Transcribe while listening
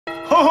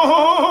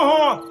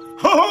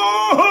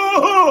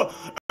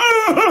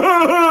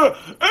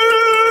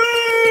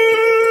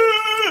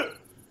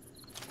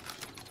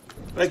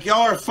Like,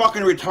 y'all are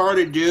fucking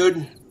retarded,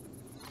 dude.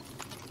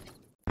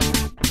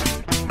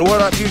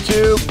 What up,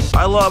 YouTube?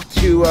 I love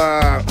to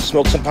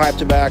smoke some pipe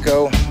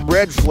tobacco.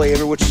 Red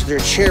flavor, which is their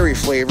cherry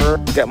flavor.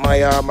 Got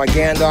my my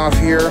Gandalf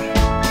here.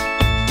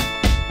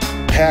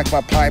 Pack my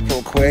pipe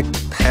real quick.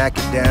 Pack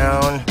it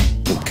down.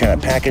 Kind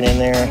of pack it in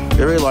there.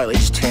 Very lightly,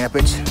 just tamp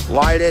it.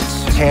 Light it,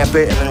 tamp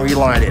it, and then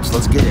relight it. So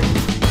let's get it.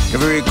 A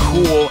very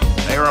cool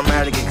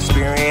aromatic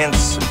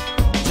experience.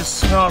 Just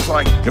smells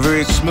like a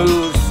very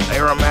smooth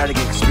aromatic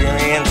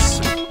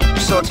experience.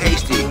 So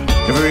tasty.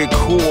 A very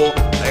cool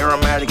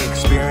aromatic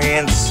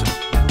experience.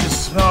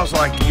 Just smells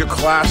like your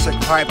classic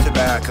pipe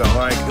tobacco.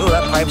 Like, ooh,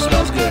 that pipe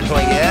smells good.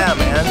 Like, yeah,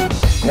 man.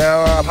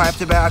 Now, pipe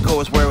tobacco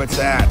is where it's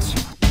at.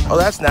 Oh,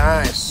 that's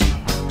nice.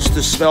 Just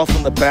the smell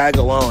from the bag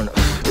alone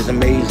is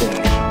amazing.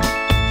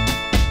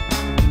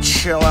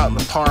 Chill out in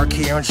the park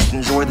here and just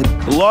enjoy the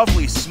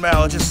lovely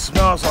smell. It just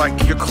smells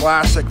like your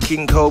classic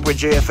King Cobra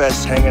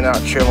JFS hanging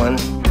out, chilling.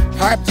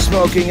 Pipe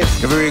smoking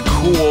is a very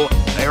cool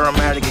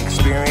aromatic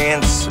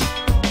experience.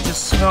 It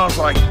just smells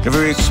like a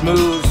very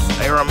smooth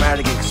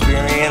aromatic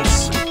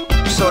experience.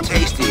 So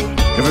tasty.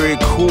 A very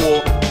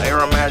cool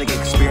aromatic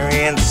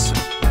experience.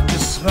 It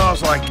just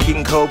smells like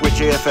King Cobra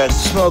JFS.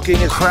 Smoking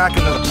is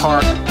cracking in the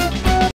park.